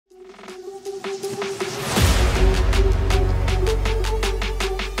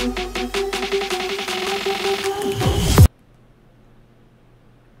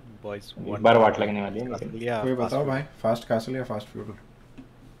guys एक want बार वाट लगने वाली है लेकिन castle या कोई fast बताओ feudal? भाई, फास्ट कैसल या fast feudal?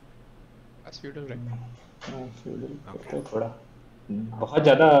 Fast feudal right? Feudal Okay. करते हैं थोड़ा, बहुत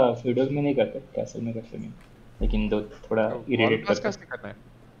ज़्यादा फ्यूडल में नहीं करते, कैसल में करते हैं, लेकिन दो थोड़ा तो wall इरिटेट pass करते कैसे करना है? हैं।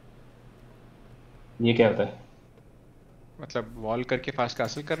 ये क्या होता है? मतलब wall करके fast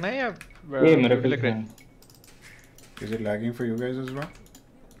castle करना है या ये मेरे को feudal aggression? Is it lagging for you guys as well?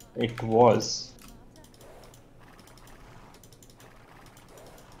 It was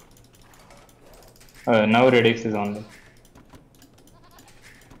now radix is on. These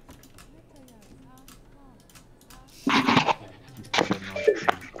guys are not playing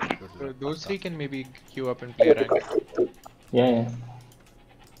fast feudal So or those fast three castle. can maybe queue up and play ranked. या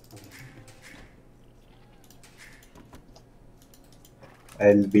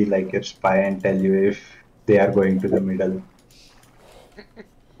I'll be like your spy and tell you if they are going to the middle.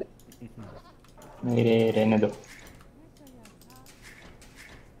 मेरे रहने दो।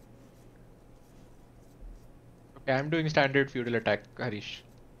 Okay, I'm doing standard feudal attack, Harish.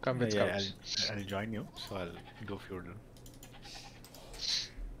 Come with Yeah, scouts. I'll join you, so I'll go feudal.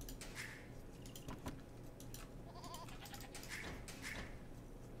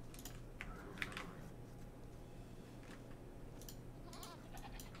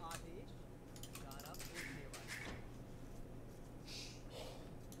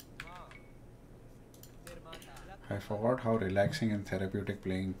 I forgot how relaxing and therapeutic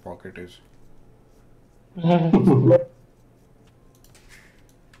playing Pocket is.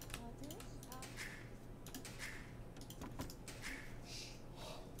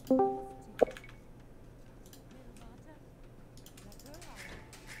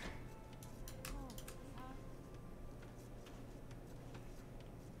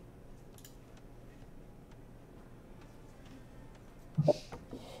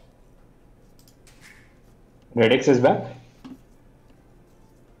 Radix is back.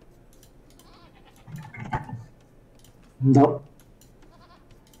 No.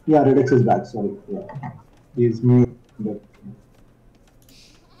 Yeah, Redux is back. Sorry. Yeah. He's mute. But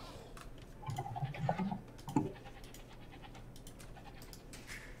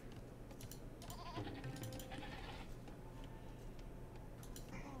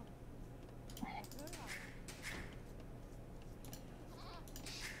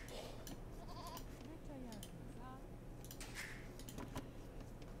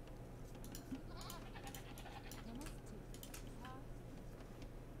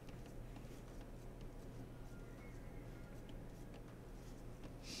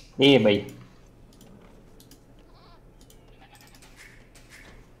ए भाई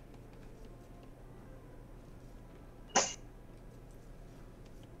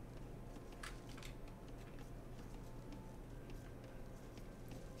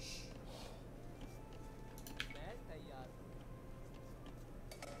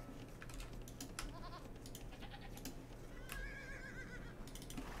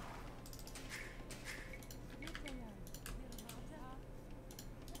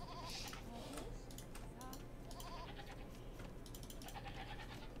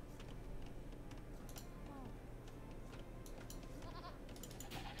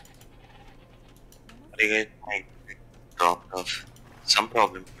Sorry guys, my dropped off. Some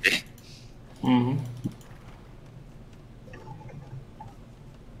problem today.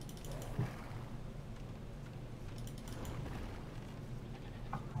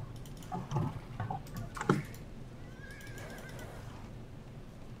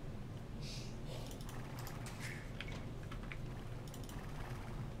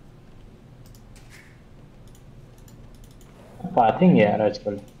 Pathing है यार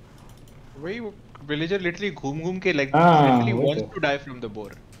आजकल। वही villager literally घूम के like हाँ, literally वही wants तो। to die from the boar.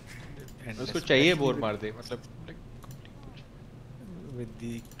 And उसको चाहिए especially boar मार दे मतलब like, with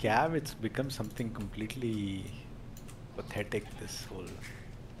the cav, it's become something completely pathetic. This whole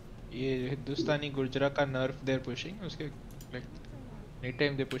ये हिंदुस्तानी गुर्जरा का nerf they're pushing उसके like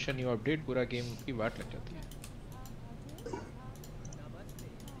anytime they push a new update पूरा game की वाट लग जाती है।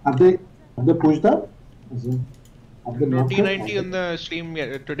 have they pushed that? As in, have they No, not T90 on the stream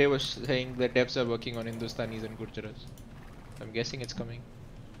today was saying that devs are working on Hindustanis and Gurjaras. I'm guessing it's coming.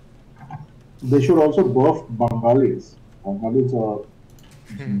 They should also buff Bengalis. Bengalis are.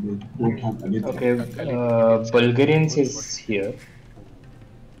 They don't have anything. Okay, Bengali Indians have Bulgarians good is work. here.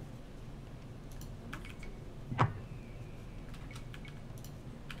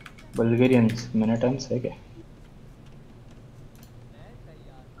 Bulgarians minutimes है क्या?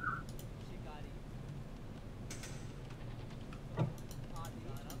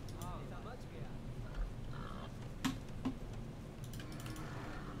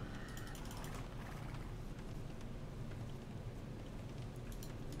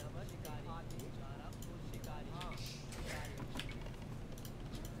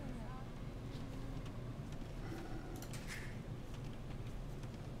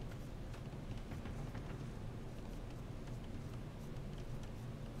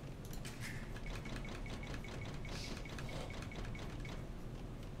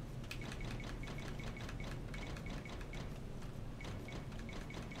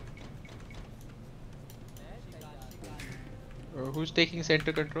 who's taking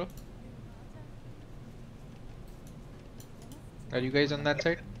center control? Are you guys on that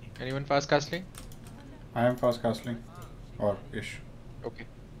side? Anyone fast casting? I am fast castling. Or ish. Okay.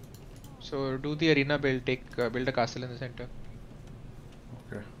 So do the arena build. Build a castle in the center.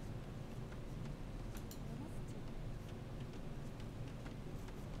 Okay.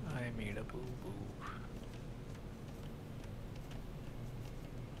 I made a boo boo.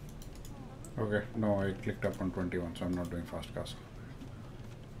 Okay. No, I clicked up on 21, so I'm not doing fast castle.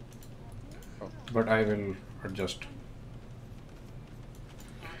 Oh. But I will adjust.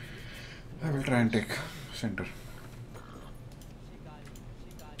 I will try and take center.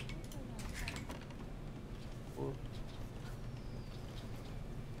 Cool.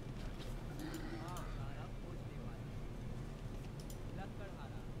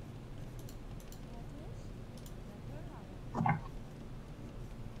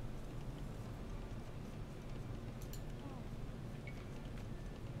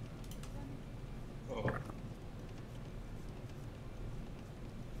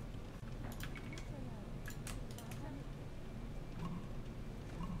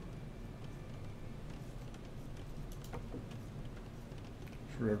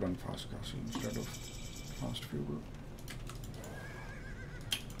 Should have done fast castle instead of fast feudal.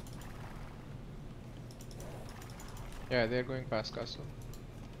 Yeah, they're going fast castle.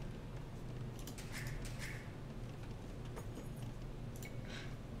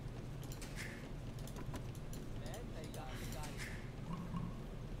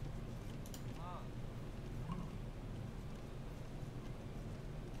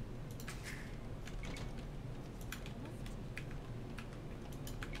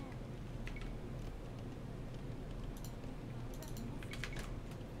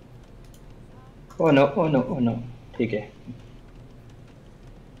 Oh no, oh no, oh no. ठीक है.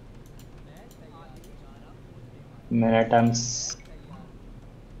 Many times.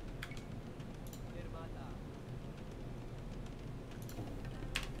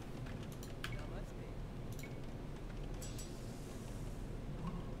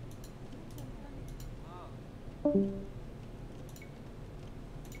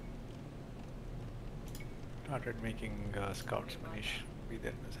 Started making scouts, Manish. Be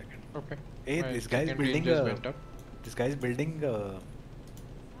there in a second. Okay. Hey, My this guy's second range building just a. went up. This guy's building a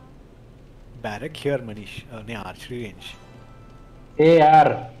barrack here, Manish. No, archery range. Hey यार.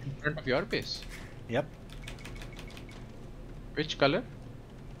 In front of your base. Yep. Which color?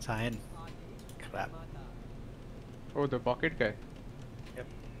 Cyan. Crap. Oh, the pocket guy. Yep.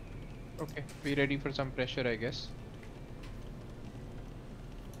 Okay, be ready for some pressure, I guess.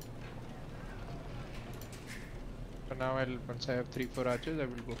 So now once I have 3-4 archers, I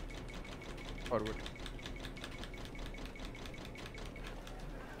will go forward.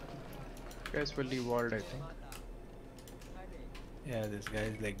 Guys fully walled, I think. Yeah, this guy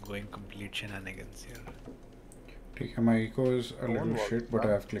is like going complete shenanigans here. Okay, my eco is a little wall, shit, but I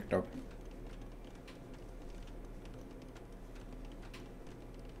have clicked up.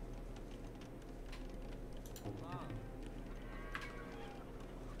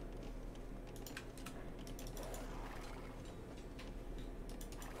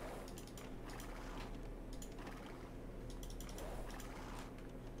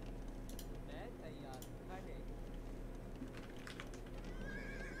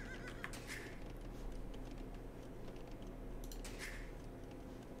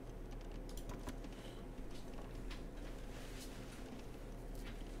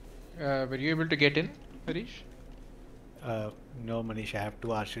 Were you able to get in, Harish? No, Manish, I have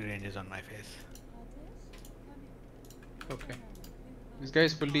 2 archery ranges on my face. Okay. This guy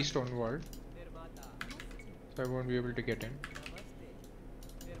is fully stone walled, so I won't be able to get in.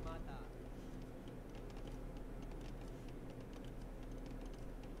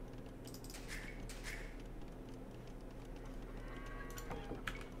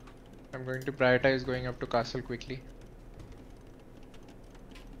 I'm going to prioritize going up to castle quickly.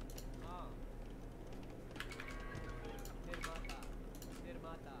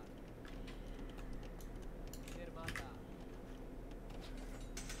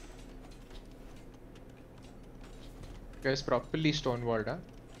 Guys, properly stone walled, huh?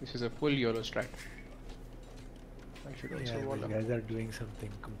 This is a full YOLO strat. I should also Yeah, wall these up. guys are doing something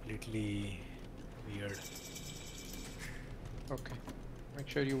completely weird. Okay. Make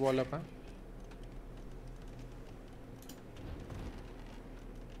sure you wall up, huh?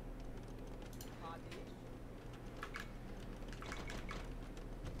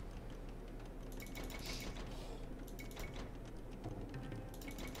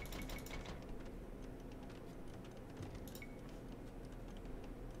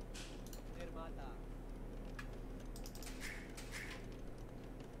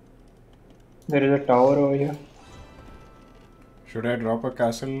 There is a tower over here. Should I drop a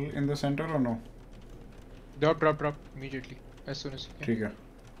castle in the center or no? Drop immediately as soon as you can. ठीक है.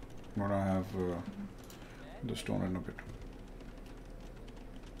 I'm gonna have the stone in a bit.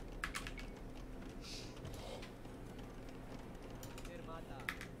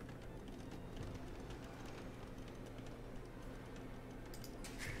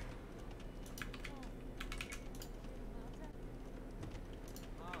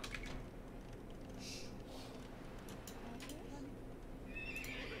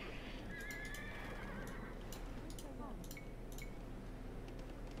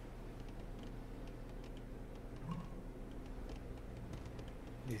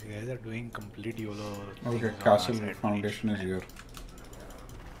 These guys are doing complete YOLO. Okay, thing on castle our side, foundation is here.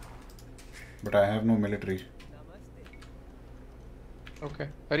 But I have no military. Okay.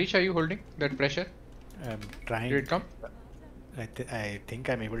 Harish, are you holding that pressure? I'm trying. Did it come? I think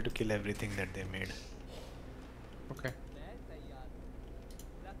I'm able to kill everything that they made. Okay.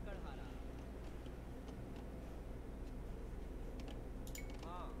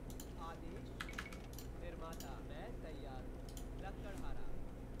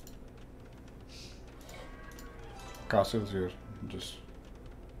 Castle's here, just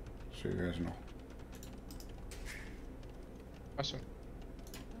so you guys know. Awesome.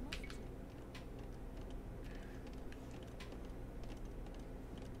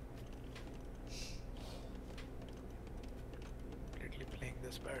 Completely playing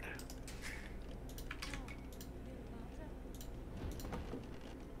this bad.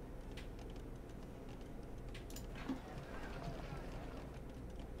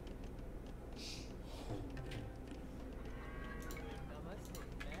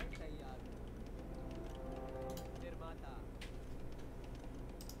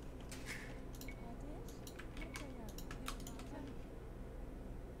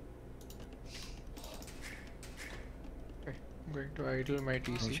 I'm going to idle my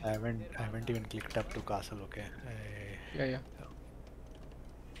TC. I haven't even clicked up to castle. Okay. Yeah.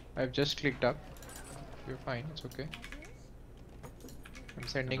 I've just clicked up. You're fine. It's okay. I'm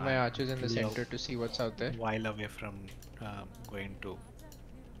sending my archers in the center to see what's out there. While away from going to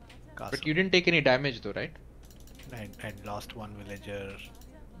castle. But you didn't take any damage though, right? I lost one villager,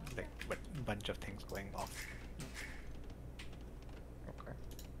 but bunch of things going off. Okay.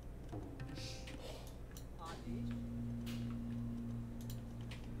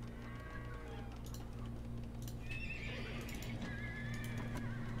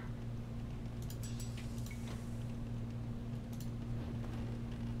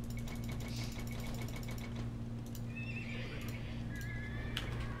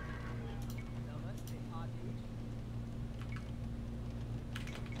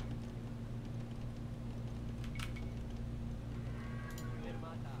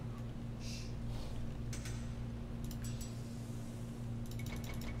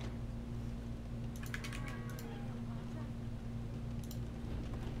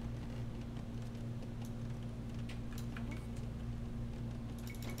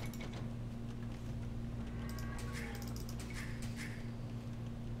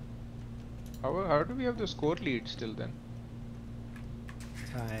 How do we have the score lead still then?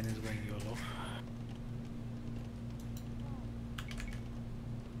 Cyan is going YOLO.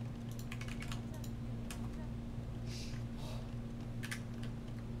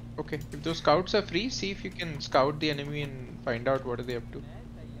 Okay, if those scouts are free, see if you can scout the enemy and find out what are they up to.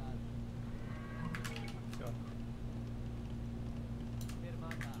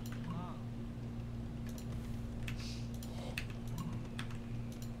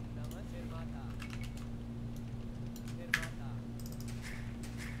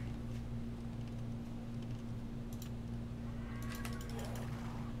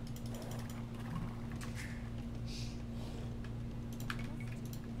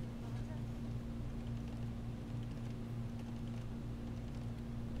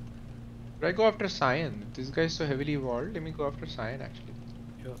 Should I go after Cyan? This guy is so heavily walled. Let me go after Cyan actually.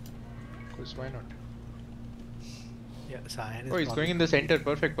 Sure. Because why not? Yeah, Cyan is Oh, he's probably- going in the center.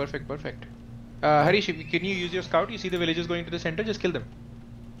 Perfect. Harish, can you use your scout? You see the villagers going to the center? Just kill them.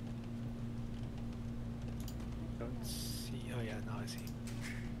 Don't see. Oh yeah, now I see.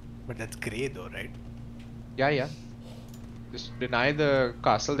 But that's grey though, right? Yeah. Just deny the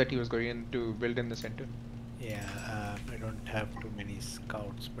castle that he was going in to build in the center. Yeah, I don't have too many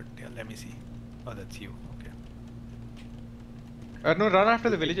scouts, but yeah, let me see. Oh, that's you. Okay. No, run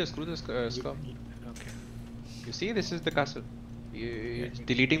after the villagers. Screw the scum. Okay. You see, this is the castle. It's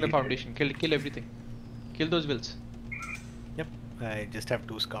deleting the foundation. Kill everything. Kill those vills. Yep. I just have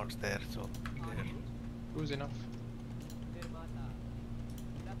 2 scouts there, so they're Who's enough?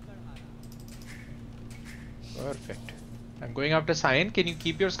 Perfect. I'm going after Cyan. Can you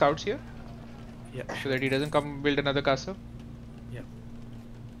keep your scouts here Yeah, so sure. that he doesn't come build another castle? Yeah.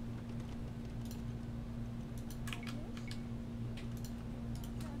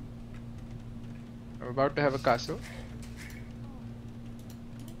 I'm about to have a castle.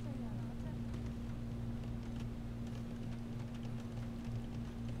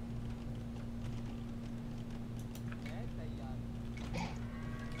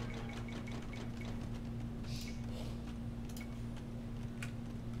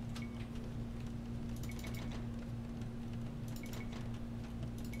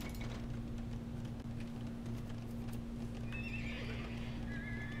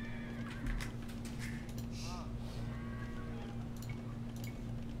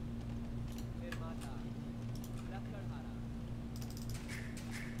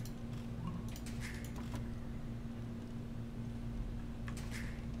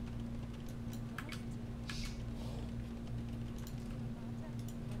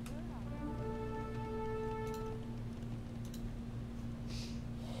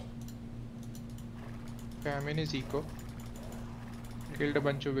 Okay, I'm in his eco. Killed a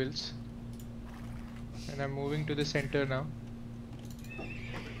bunch of wills. And I'm moving to the center now.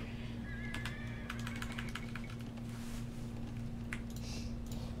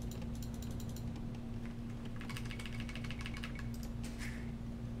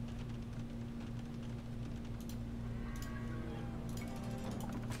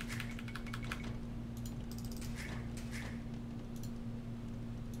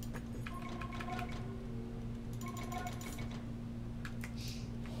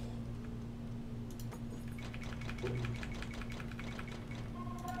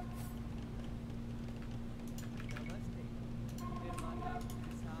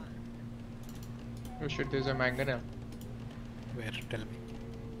 Oh shit, there's a mangonel. Where? Tell me.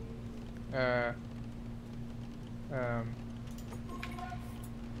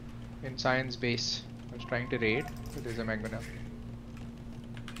 In Cyan's base. I was trying to raid, but there's a mangonel.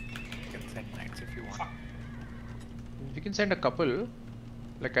 You can send knights if you want. If you can send a couple,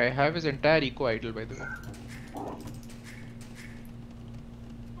 like I have his entire eco idle by the way.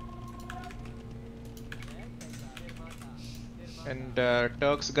 And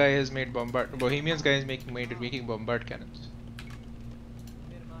Turk's guy has made Bohemian's guy is making bombard cannons.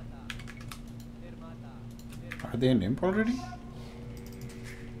 Are they in imp already?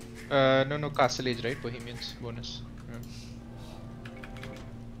 No, Castle Age, right? Bohemians bonus. Yeah.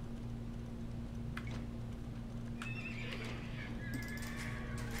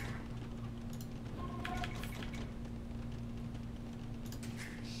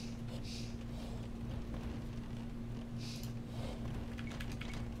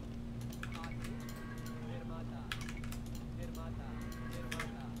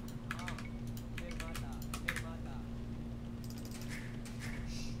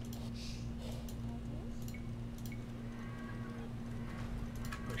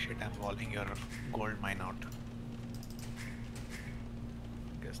 Oh shit, I'm walling your gold mine out.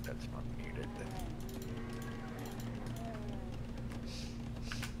 Guess that's not needed then.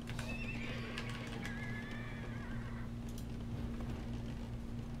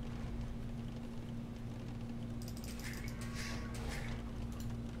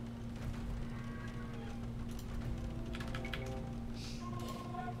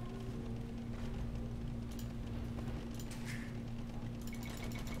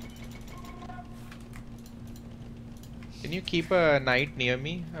 Can you keep a knight near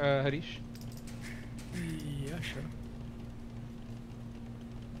me, Harish? Yeah, sure.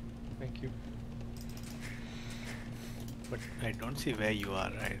 Thank you. But I don't see where you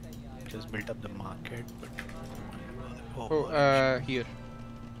are. I just built up the market, but Oh, here.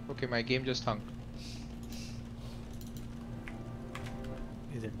 Okay, my game just hung.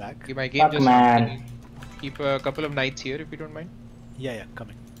 is it back? Okay, my game Fuck, just man. hung. Can you keep a couple of knights here if you don't mind? Yeah,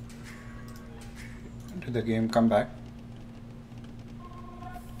 coming. Did the game come back?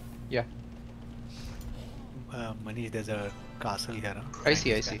 Yeah. Manish, there's a castle here. Huh? I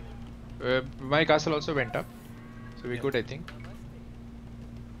see. Thanks, guy. My castle also went up. So we're Yeah. good, I think.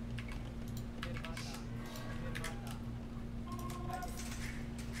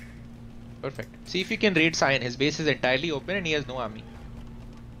 Perfect. See if you can raid Cyan. His base is entirely open and he has no army.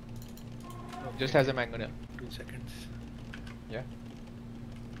 Just has a mangonel. 2 seconds. Yeah.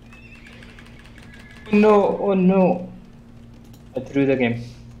 No, oh no. I threw the game.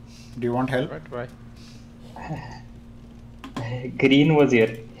 Do you want help? What? Why? Green was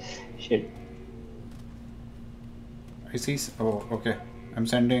here. Shit. I see. Oh, okay. I'm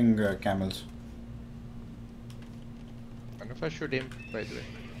sending camels. None of us should aim, by the way.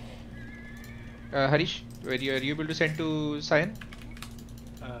 Harish, are you able to send to Cyan?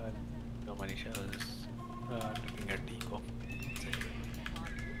 No, Manish, I was looking at Eco.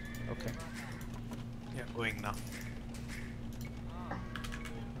 Okay. Yeah, going now.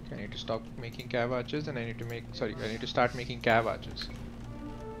 Okay, I need to stop making cav archers and I need to make, sorry, I need to start making cav archers.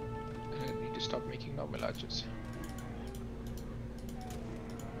 And I need to stop making normal archers.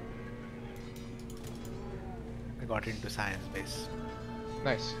 I got into science base.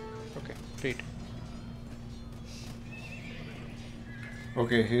 Nice. Okay, great.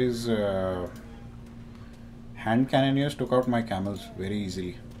 Okay, his hand cannoneers took out my camels very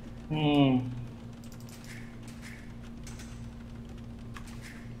easily. Hmm.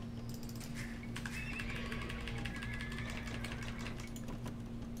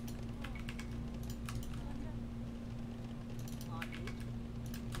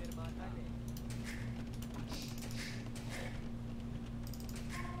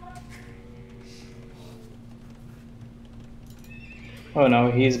 Oh,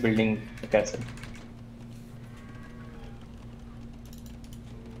 now he is building a castle.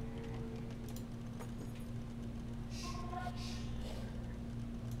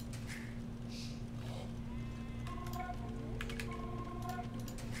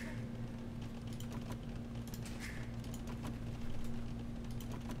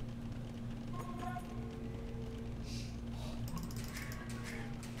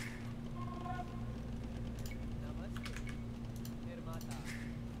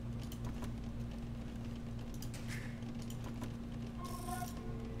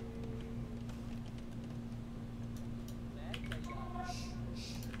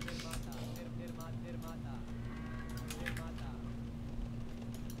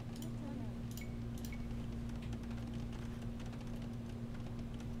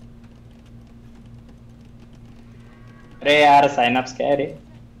 अरे यार synapses क्या है रे?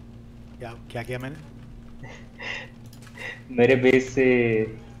 क्या किया मैंने? मेरे base से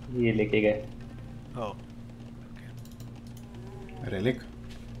ये लेके गए. Oh. Relic?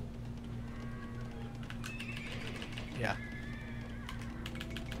 Yeah.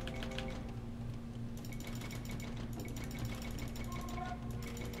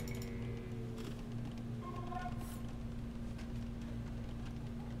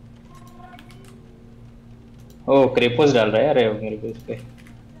 ओ क्रेपोस डाल रहा है अरे मेरे बेस पे.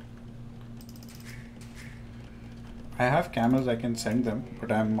 I have camels, I can send them,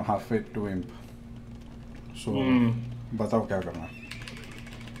 but I'm halfway to imp. So, बताओ क्या करना है?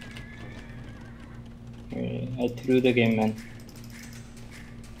 I threw the game, man.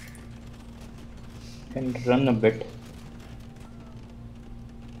 Can run a bit.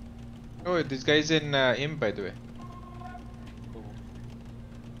 Oh, this guy is in imp, by the way.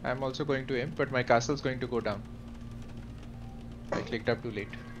 I'm also going to imp, but my castle is going to go down. I clicked up too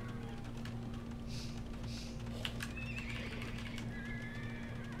late.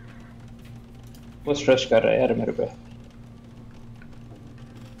 वो stress कर रहा है यार मेरे पे.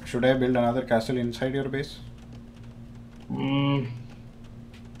 Should I build another castle inside your base?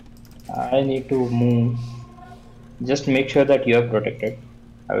 I need to move. Just make sure that you are protected.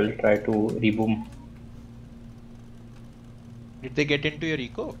 I will try to reboom. Did they get into your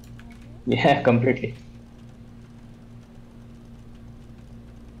eco? Yeah, completely.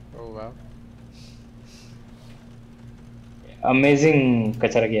 Oh wow. Amazing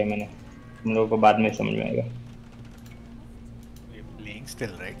कचरा किया मैंने. हम लोगों को बाद में समझ में आएगा. We're playing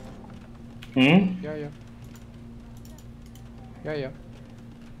still, right? Yeah.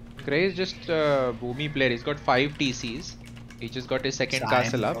 Gray is just a boomy player. He's got 5 TCs. He just got his second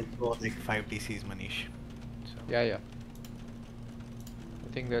castle up. Also like 5 TCs, Manish. So, Yeah.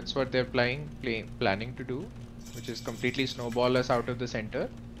 I think that's what they're planning to do, which is completely snowball us out of the center.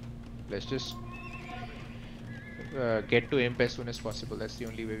 Let's just get to imp as soon as possible. That's the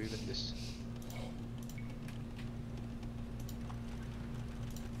only way we win this.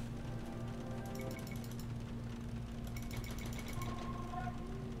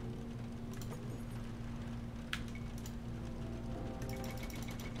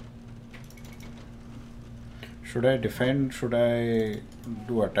 Should I defend? Should I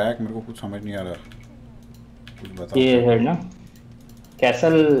do attack? मेरे को कुछ समझ नहीं आ रहा. कुछ बताओ. ये है ना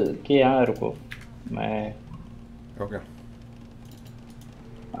कैसल के यहाँ रुको. मैं Okay.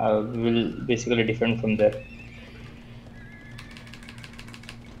 I will basically defend from there.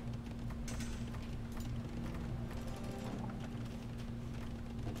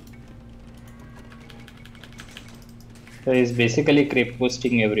 So he's basically creep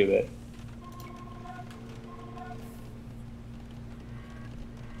boosting everywhere.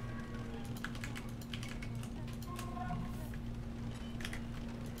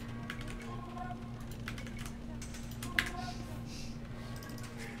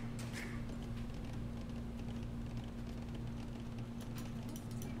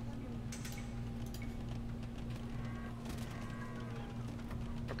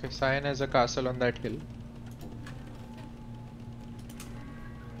 Okay, Cyan has a castle on that hill.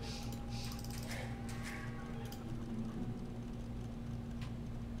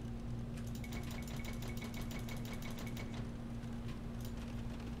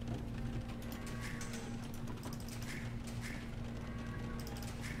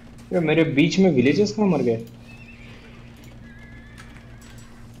 यार मेरे बीच में विलेजेस कहाँ मर गए?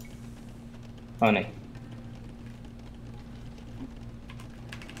 हाँ नहीं.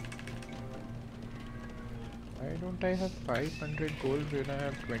 Why don't I have 500 gold when I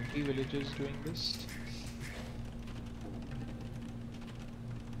have 20 villagers doing this?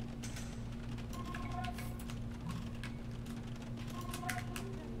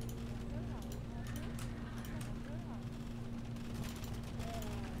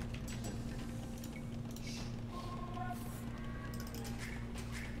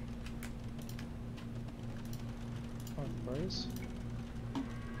 Come on, boys.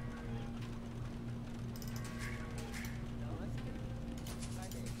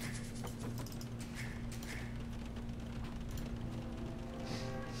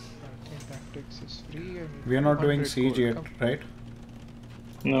 Tactics is free and We are not doing 200 siege gold. yet, Come. right?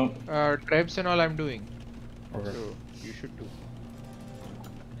 No. Trebs and all I'm doing. Okay. So you should do.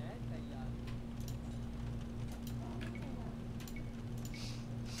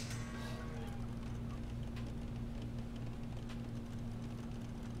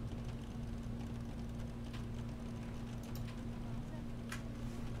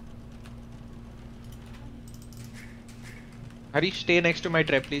 Harish, stay next to my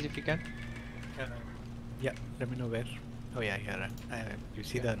trap, please, if you can. Yeah, let me know where. Oh yeah, here. You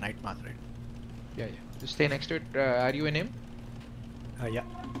see the night mask, right? Yeah, yeah. Just stay next to it. Are you in him? Yeah.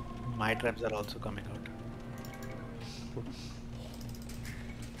 My traps are also coming out.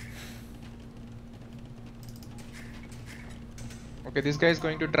 Okay, this guy is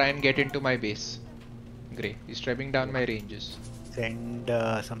going to try and get into my base. Grey. He's trapping down my ranges. Send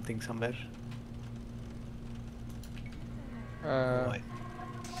something somewhere. Uh,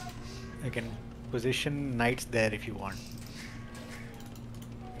 I can position knights there if you want.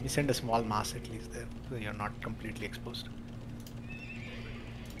 Let me send a small mass at least there, so you're not completely exposed.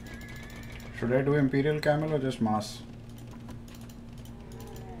 Should I do Imperial Camel or just Mass?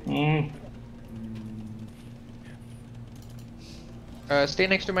 stay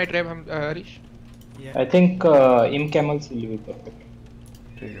next to my trap, Harish. Yeah. I think Imp Camels will be perfect.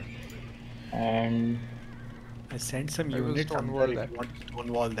 ठीक है. And I sent some I will units stonewall somewhere if that. you want to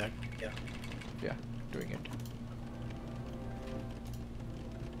stonewall that. Yeah. Yeah, doing it.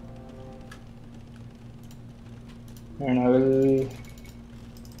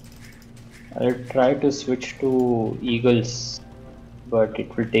 I'll try to switch to Eagles, but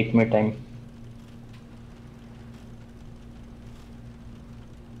it will take me time.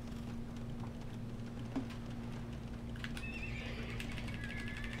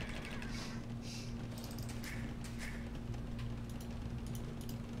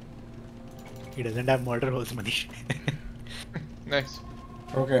 He doesn't have mortar holes, Manish. Nice.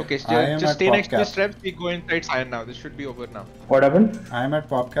 Okay. Okay, I am just at stay next to PopCap. this trap. We go inside Cyan now. This should be over now. What happened? I am at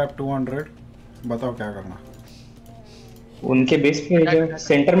PopCap 200. बताओ क्या करना. उनके base पे जो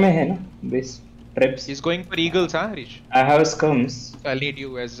centre में है ना base trips. He's going for eagles, huh, Harish? I have skums. So I'll need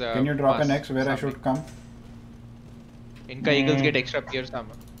you as. Can you drop an mass X where I सामने. should come? इनका eagles get extra pierce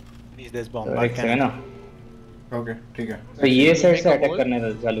armor. Please, there's तो bombard एक second cannon. ना. Okay, ठीक है. तो ये side से Make a अटैक wall. करने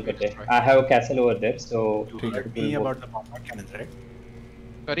चालू करते हैं. Destroy. I have a castle over there, so You ठीक है. heard me about the bombard cannons, right?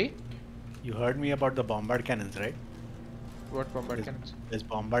 Sorry? You heard me about the bombard cannons, right? What bombard There's, cannons? there's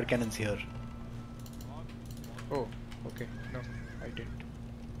bombard cannons here. Oh, okay. No, I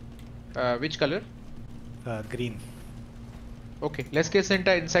didn't. Which color? Green. Okay, let's get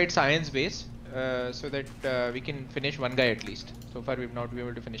inside Cyan's base so that we can finish one guy at least. So far, we've not been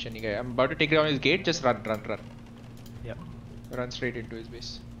able to finish any guy. I'm about to take down his gate. Just run. Yeah. Run straight into his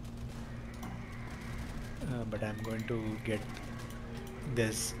base. But I'm going to get.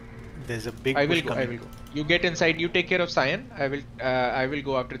 There's a big I will push go. I coming. will go. You get inside. You take care of Cyan. I will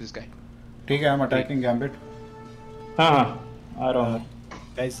go after this guy. ठीक है. I'm attacking Gambit. हाँ आ रहा हूँ.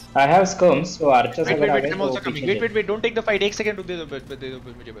 Guys, I have skums, so archers Wait, अगर आ wait, गए I'm तो also coming. पीछे Wait. Don't take the fight. एक second रुक दे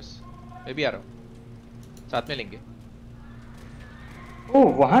दो मुझे बस. मैं भी आ रहा हूँ. साथ में लेंगे.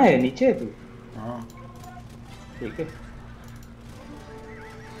 ओह वहाँ है नीचे है तू. हाँ. ठीक है.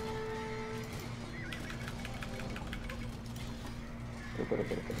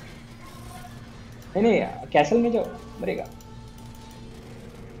 रुको. नहीं कैसल में जाओ मरेगा.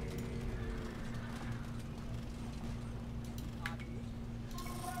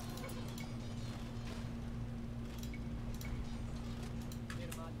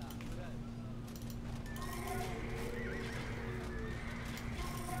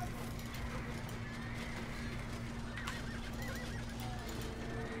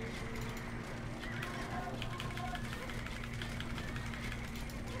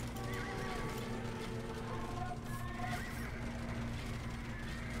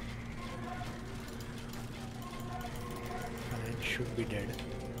 should be dead.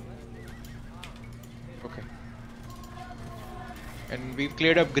 Okay. And we've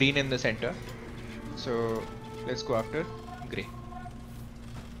cleared up green in the center. So let's go after grey.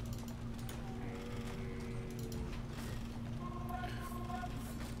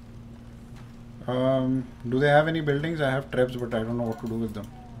 Do they have any buildings? I have traps, but I don't know what to do with them.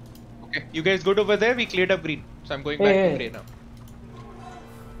 Okay, you guys go over there. We cleared up green, so I'm going back to grey now.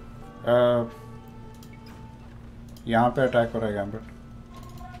 यहाँ पे attack हो रहा है gambit.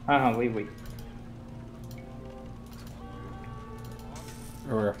 हाँ हाँ वही.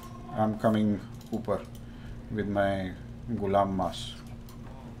 Okay, I'm coming ऊपर with my Ghulam mass.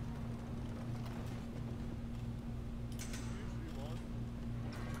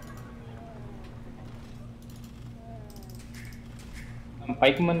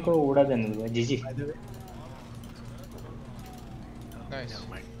 पाइकमैन को उड़ा देने दो. जीजी. By the way, Nice. never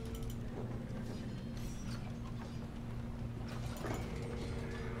mind.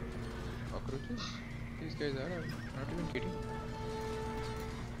 Cockroaches? These guys are not even kidding.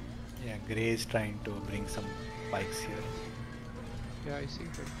 Yeah, Grey is trying to bring some pikes here. Yeah, I see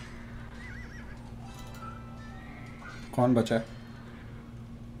that. कौन बचा है?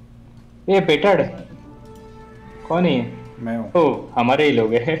 ये पेटर्ड कौन है ये? मैं हूँ. ओ हमारे ही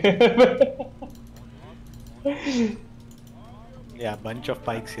लोग हैं. Yeah, bunch of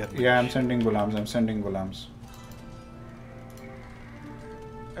pikes here. Yeah, I'm sending gulams.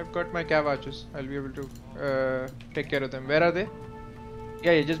 I've got my cav archers. I'll be able to take care of them. Where are they?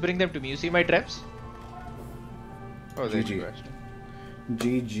 Yeah, just bring them to me. You see my traps? Oh, there GG. you go, actually.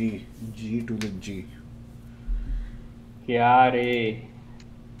 G to the G. क्या रे?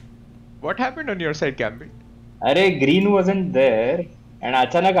 What happened on your side, Gambit? अरे green wasn't there and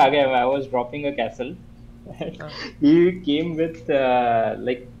अचानक आ गया. I was dropping a castle. He came with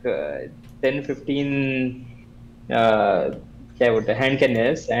 10-15 क्या बोलते हैं hand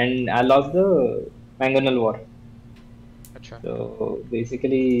cannons and I lost the Mangonel war. अच्छा. So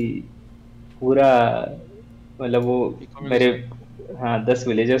basically पूरा मतलब वो मेरे 10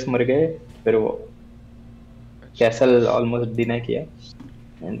 villagers मर गए. फिर वो castle almost deny किया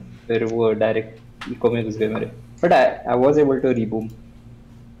and फिर वो direct eco में घुस गए मेरे. But I was able to reboom.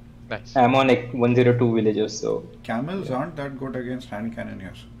 Nice. I'm on like 102 villagers, so Camels aren't that good against hand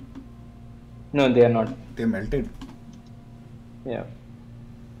cannoneers. no, they are not. They melted. Yeah.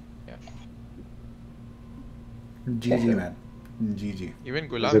 GG man. GG. Even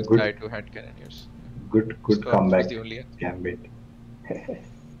It's a Gulams good- died to hand cannoneers. Good Storm was comeback, the only answer. Gambit.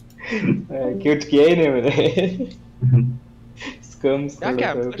 कुछ किया ही नहीं मैंने. Skirms क्या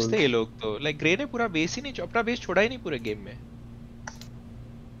थोड़ा campers सा थे ये लोग तो. लाइक ग्रे ने पूरा बेस ही नहीं अपना बेस छोड़ा ही नहीं पूरे गेम में.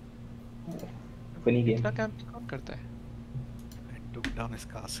 funny game. इतना कैंपिंग कौन करता है? I took down his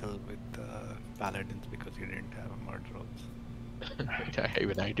castle with paladins because he didn't have murder rolls.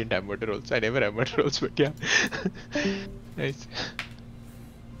 Even I didn't have murder rolls. I never have murder rolls, but yeah. Nice.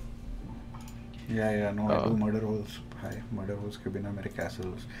 Yeah, no, I do murder holes. Murder holes के बिना मेरे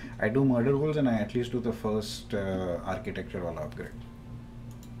castles. I do murder holes and I at least do the first architecture वाला upgrade.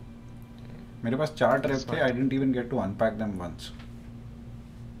 मेरे पास 4 traps थे. I didn't even get to unpack them once.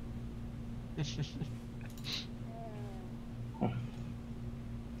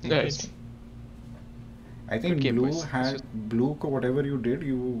 Nice. I think Good game, blue boys. had blue को whatever you did,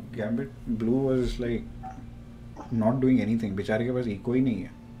 you gambit. Blue was like not doing anything. बेचारे के पास eco ही नहीं है.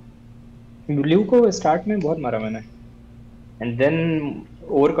 Blue को start में बहुत मारा मैंने. And then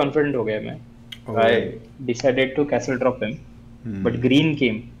over confident हो गया मैं. Oh. I decided to castle drop him, but green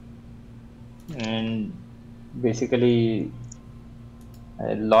came and basically I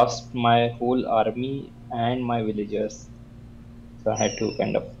lost my whole army and my villagers, so I had to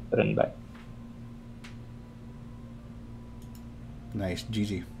kind of run back. Nice,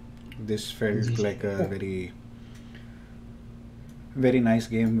 GG. This felt like a very nice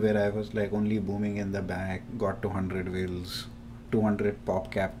game where I was like only booming in the back, got to 100 wills, 200 pop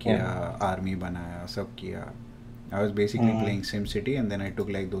cap किया, army बनाया, सब किया. I was basically playing SimCity and then I took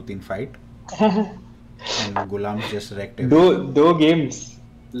like 2-3 fight and Gulams just wrecked everything. दो games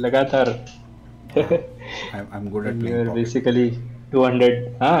लगातार. I'm good at And playing you're pocket. basically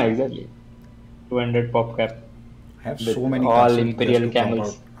 200. Exactly. 200 pop cap. I have with so many all castles Imperial just to pump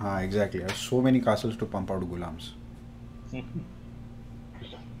camels. out. Exactly. I have so many castles to pump out Gulams.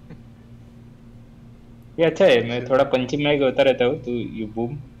 ये अच्छा है. मैं थोड़ा punching mag होता रहता हूँ तो you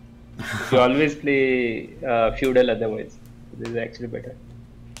boom. You always play feudal otherwise. This is actually better.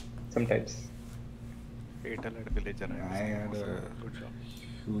 Sometimes. Fatal at villager. I had a Good job.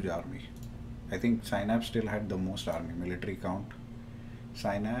 huge army. I think Synapse still had the most army. Military count.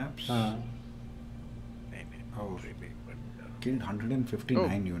 Synapse. नहीं, Oh. really, but killed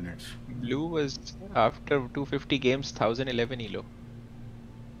 159 units. Blue was after 250 games 1011 elo.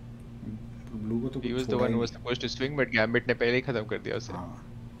 Blue को तो He कुछ was the छोड़ा one he who was नहीं। supposed to swing, but Gambit ने पहले ही खत्म कर दिया उसे. हाँ।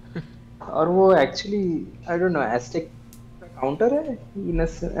 और वो actually I don't know asterisk counter है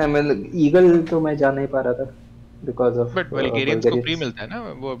आई मीन ईगल तो मैं जा नहीं पा रहा था बिकॉज ऑफ But Bulgarians को free मिलता है ना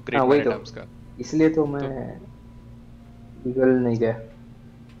वो upgrade हाँ वही तो Maritams का. इसलिए तो मैं ईगल नहीं गया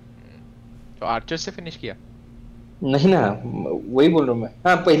तो Archers से finish किया. नहीं ना वही बोल रहा हूँ मैं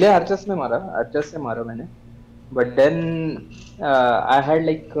हाँ पहले आर्चर्स से मारा मैंने but then I had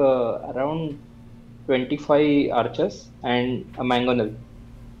like around 25 archers and a mangonel.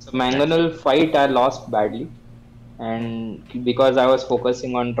 So mangonel fight I lost badly and because I was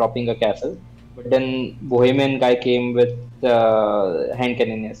focusing on dropping a castle but then Bohemian guy came with hand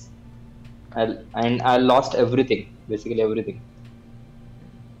cannons and I lost everything basically everything.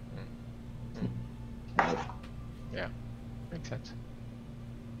 Yeah, makes sense.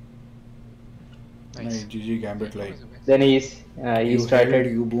 Nice. GG Gambit like. Then he You started held,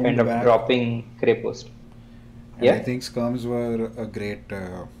 you boomed kind of back. dropping Craypost. And Yeah. I think skirms were a great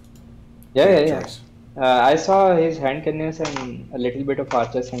Yeah. choice. I saw his hand cannons and a little bit of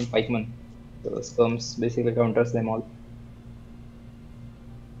archers and pikemen. So skirms basically counters them all.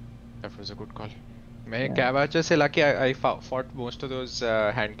 That was a good call. मैं Cav Archer से लाके I fought most of those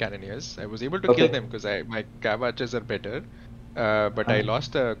hand cannoneers. I was able to kill Okay. them because my Cav Archers are better. But I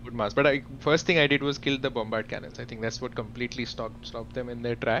lost a good mass. But first thing I did was kill the bombard cannons. I think that's what completely stopped them in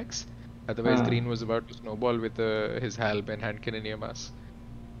their tracks. Otherwise, Green was about to snowball with his halb and hand cannoneer mass.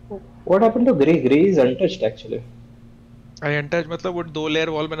 What happened to Grey? Grey is untouched actually. I untouched मतलब वो 2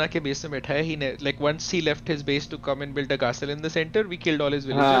 layer wall बना के base में बैठा है ही ने like once he left his base to come and build a castle in the center we killed all his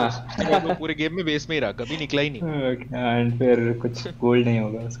villagers. उसके बाद वो पूरे game में base में ही रहा कभी निकला ही नहीं. And फिर कुछ gold नहीं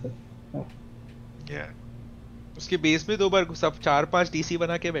होगा उसका. Yeah. उसके बेस में 2 बार सब 4-5 डीसी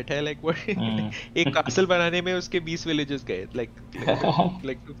बना के बैठा है like एक castle बनाने में उसके 20 villages गए like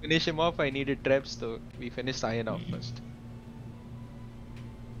to finish him off I needed traps so we finished Cyan off first.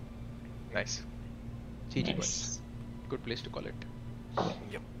 Nice. GG boys. Good place to call it.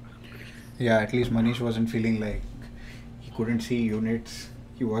 Yep. Yeah, at least Manish wasn't feeling like he couldn't see units.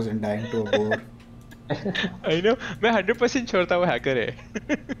 He wasn't dying to a bore. I know. मैं 100% sure था वो hacker है.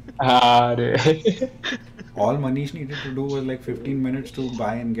 हाँ रे. All Manish needed to do was like 15 minutes to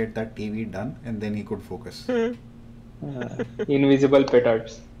buy and get that TV done, and then he could focus. Invisible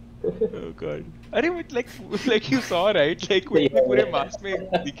petards. Oh god. अरे like you saw right like वो इतने पूरे मास में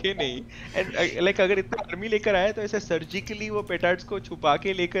दिखे नहीं and like अगर इतना army लेकर आया तो ऐसे सर्जिकली वो पेटार्ड्स को छुपा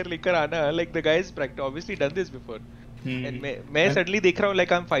के लेकर आना like the guys obviously done this before and मैं suddenly देख रहा हूँ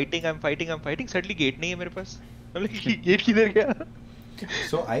like I'm fighting suddenly gate नहीं है मेरे पास I'm like gate किधर गया.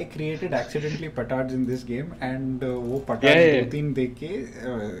 So I created accidentally petards in this game, and वो petard 2-3 देख के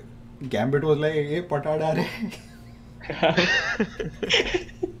Gambit was like ये petard आ रहे.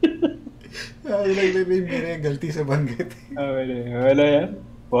 मेरे गलती से बन गए थे. अरे यार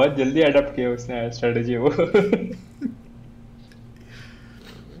बहुत जल्दी अडॉप्ट किया उसने स्ट्रेटजी वो.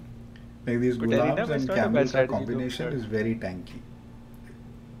 Like these But gulams Arena and was not a bad camels strategy combination though, is very tanky.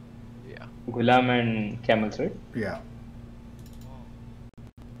 Yeah. Gulam and camels, right? Yeah.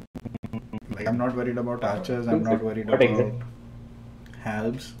 Like I'm not worried about archers. I'm not worried What about exact?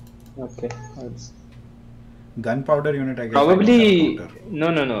 halbs. Okay. Gunpowder unit, I guess. Probably no.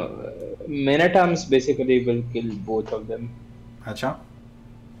 Men at arms basically will kill both of them. Acha.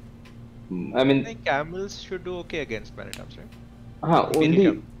 I mean, think camels should do okay against Manitams, right?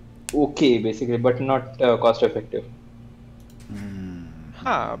 only okay basically, but not cost effective.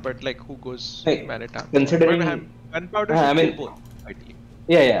 But like who goes Hey, Manitam? considering- Gunpowder I should mean- kill both, ideally.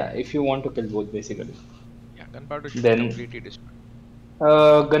 Yeah. If you want to kill both basically. Yeah, gunpowder should Then- completely destroy.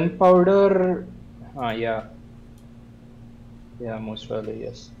 Gunpowder. Yeah, most probably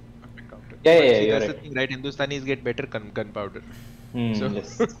yes. Perfect counter. Yeah, But see, you're that's the right. thing, right? Hindustanis get better gunpowder. So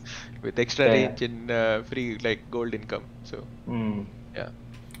Yes. with extra Yeah. range and free like gold income. So yeah.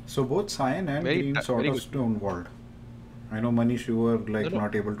 So both cyan and Very green ta- sort very of good. stone walled. I know Manish, you were like No.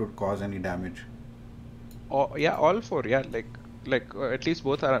 not able to cause any damage. All 4. Yeah, like at least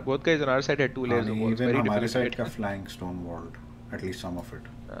both guys on our side had 2 layers of walls. Even Very हमारे difficult side to का flank stone walled, at least some of it.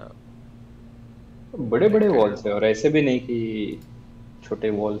 बड़े walls है और ऐसे भी नहीं कि छोटे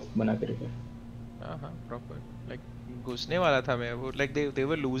वॉल्स बना के रखे. हाँ, proper. Like घुसने वाला था मैं वो like they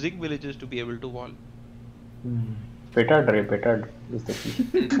were losing villages to be able to wall. Petard is the key.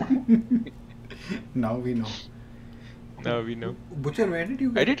 Now we know. Now we know. Butcher, where did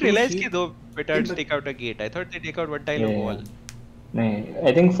you I get didn't to realize see कि 2 petards in the- take out a gate. I thought they take out 1 tile of Yeah. wall. नहीं,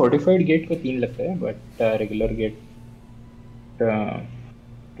 I think fortified gate का 3 लगता है, but regular gate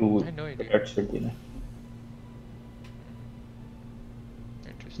two I had no idea. petards should be there.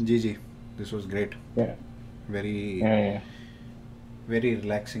 Interesting. GG. This was great. Yeah. Very, Yeah. very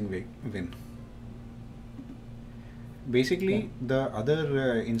relaxing win. Basically, the other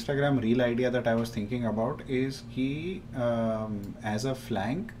Instagram reel idea that I was thinking about is as a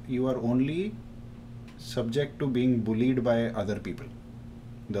flank, you are only subject to being bullied by other people.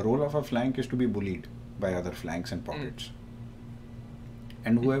 The role of a flank is to be bullied by other flanks and pockets.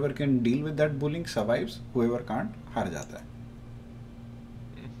 And whoever can deal with that bullying survives, whoever can't, हार जाता है.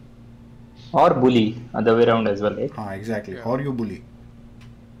 Or bully, other way around as well, right? Exactly. Yeah. Or you bully.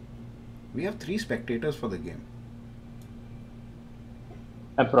 We have 3 spectators for the game.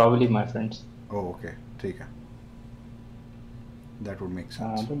 Probably my friends. Oh, okay. ठीक है. That would make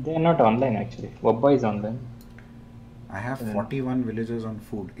sense. But they are not online actually. Wabba is online. I have 41 villages on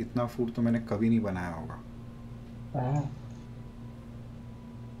food. इतना food तो मैंने कभी नहीं बनाया होगा.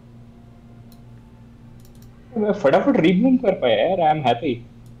 मैं फटाफट रीबूम कर पाया यार. I am happy.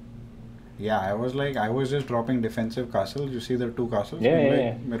 Yeah, I was just dropping defensive castles. You see the 2 castles? Yeah, I'm yeah, like,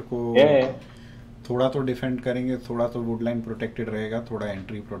 yeah. मेरे को Yeah. थोड़ा तो डिफेंड करेंगे, थोड़ा तो वुडलाइन प्रोटेक्टेड रहेगा, थोड़ा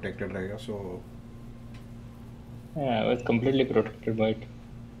एंट्री प्रोटेक्टेड रहेगा. सो Yeah, I was completely protected by it.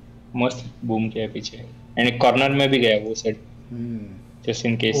 मस्त बूम किया पीछे. And एक कॉर्नर में भी गया वो side. Just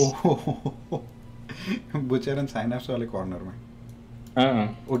in case. Butcher and साइनप्स वाले कॉर्नर में. हाँ.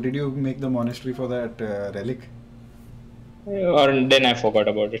 Oh, did you make the monastery for that relic? Or then I forgot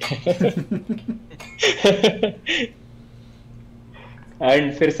about it.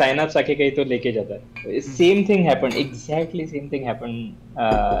 And फिर साइनअप्स आके कहीं तो लेके जाता है. Same thing happened. Exactly same thing happened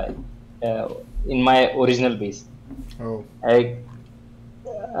in my original base. Oh.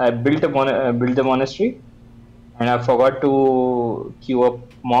 I built the monastery, and I forgot to queue up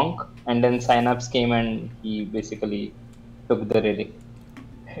monk, and then Synapse came and he basically took the relic.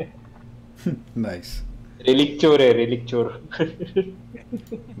 Nice. Relic chore.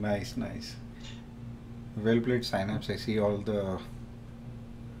 Nice. Well played, Synapse. I see all the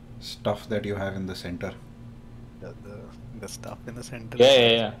stuff that you have in the center. The stuff in the center.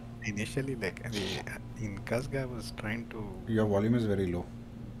 Yeah. Initially, like the Incas guy was trying to. Your volume is very low.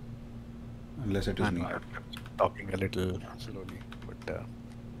 Unless it is me. I'm talking a little slowly, but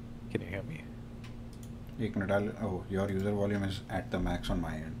can you hear me? एक minute. Oh, your user volume is at the max on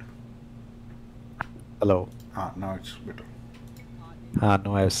my end. Hello. Now it's better.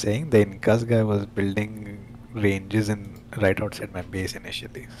 No, I was saying the Incas guy was building ranges right outside my base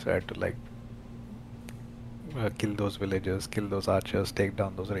initially, so I had to kill those villagers, kill those archers, take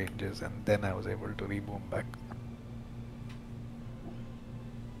down those ranges, and then I was able to reboom back.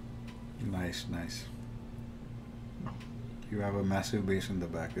 Nice. You have a massive base in the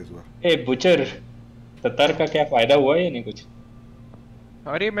back as well. Hey Butcher, ततार का क्या फायदा हुआ या नहीं कुछ?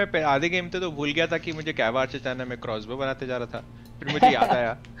 अरे मैं आधे गेम तो भूल गया था कि मुझे कैवा आर्चर चाहिए. मैं क्रॉसबो बनाते जा रहा था, फिर मुझे याद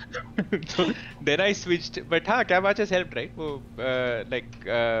आया. तो देन आई स्विच्ड. बट हाँ, कैवा आर्चर्स हेल्प्ड राइट. वो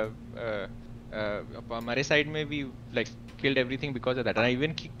हमारे साइड में भी like killed everything because of that, and I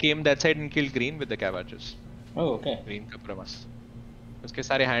even came that side and killed green with the cav archers. Oh, okay. Green का प्रमास. उसके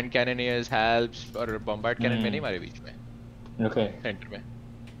सारे hand cannoneers, halbs और bombard cannon में नहीं मारे बीच में. Okay. Center में.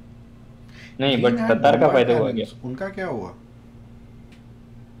 नहीं, but ततार का फायदा हुआ क्या? उनका क्या हुआ?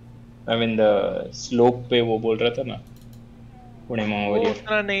 I mean the slope पे वो बोल रहा था ना, पुणे महावरी. वो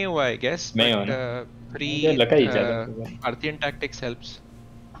उतना नहीं हुआ I guess. नहीं हुआ ना. मुझे लगा ही ज़्यादा. Parthian tactics helps.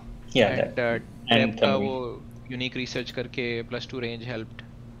 Yeah. And का वो unique research करके +2 range helped.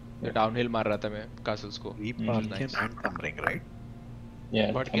 Downhill मार रहा था मैं castles को. Parthian and Thumbring, right?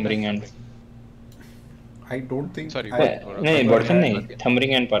 Yeah, Thumbring and. I don't think. Sorry. नहीं, Parthian नहीं.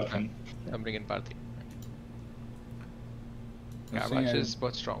 Thumbring and Parthian. Thumbring and Parthian. Cav is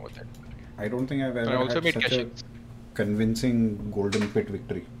बहुत strong with it. I don't think I've ever also had made such a convincing golden pit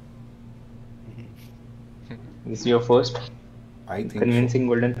victory. This is your first I think convincing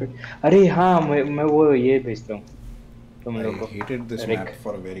golden pit. अरे हाँ, मैं वो ये भेजता हूँ तुम लोग को. I hated this Rick. map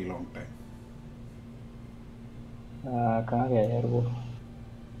for a very long time. कहाँ गया यार वो?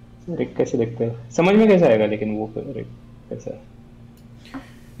 रिक कैसे दिखता है? समझ में कैसे आएगा लेकिन वो रिक कैसा है?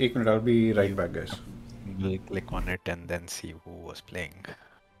 एक minute, I'll be right back, guys. We'll click on it and then see who was playing.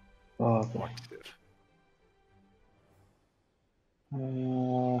 Okay. What's there?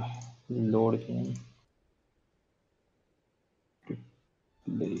 Load game.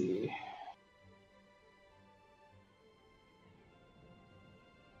 Play.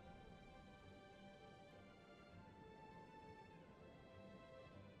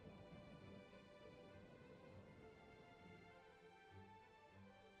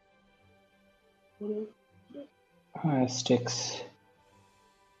 Sticks.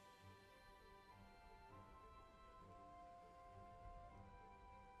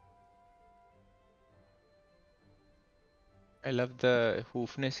 I love the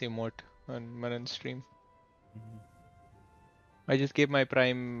hoofness emote on Manan's stream. I just gave my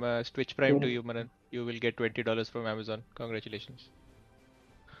Prime, Twitch Prime to you, Manan. You will get $20 from Amazon. Congratulations.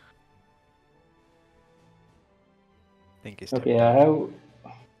 Think he's Okay, stepped I out.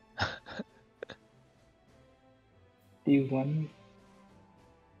 have T1.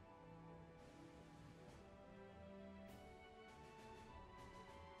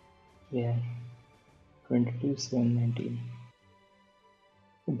 Yeah, 22,719.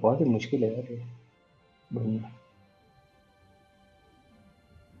 बहुत ही मुश्किल है यार ये ढूंढना.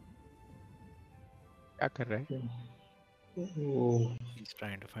 क्या कर रहा है? Oh, He's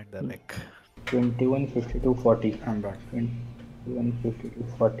trying to find the link. 215240. I'm back.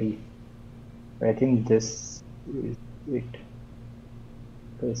 215240. I think this is it.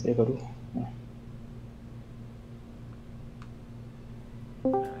 कैसे करूँ? I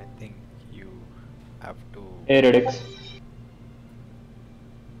think you have to. Hey Redix.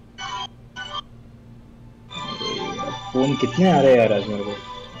 Phone कितने आ रहे हैं यार आज मेरे को?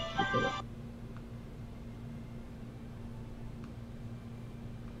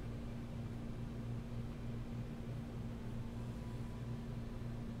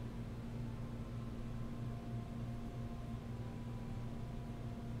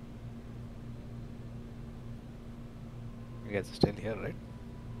 You guys are still here, right?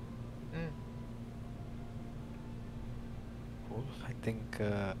 Cool. I think.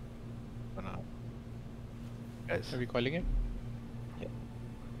 Gonna. Guys. Are we calling it?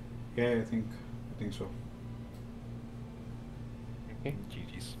 Yeah, I think so. Okay.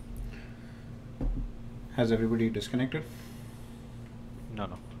 GG's. Has everybody disconnected? No.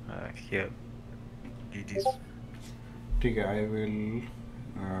 Here. GG's. ठीक है, I will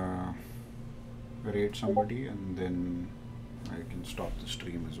raid somebody and then I can stop the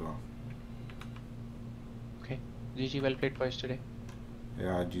stream as well. Okay. GG, well played boys today.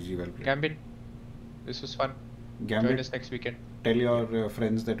 Yeah, GG, well played. Gambit, this was fun. Join Gambit, us next weekend. tell your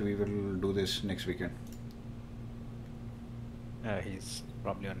friends that we will do this next weekend. He's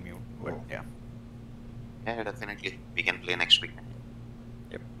probably on mute, but Oh. yeah. Yeah, definitely. We can play next weekend.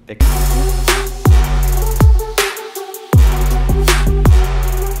 Yep. Take care.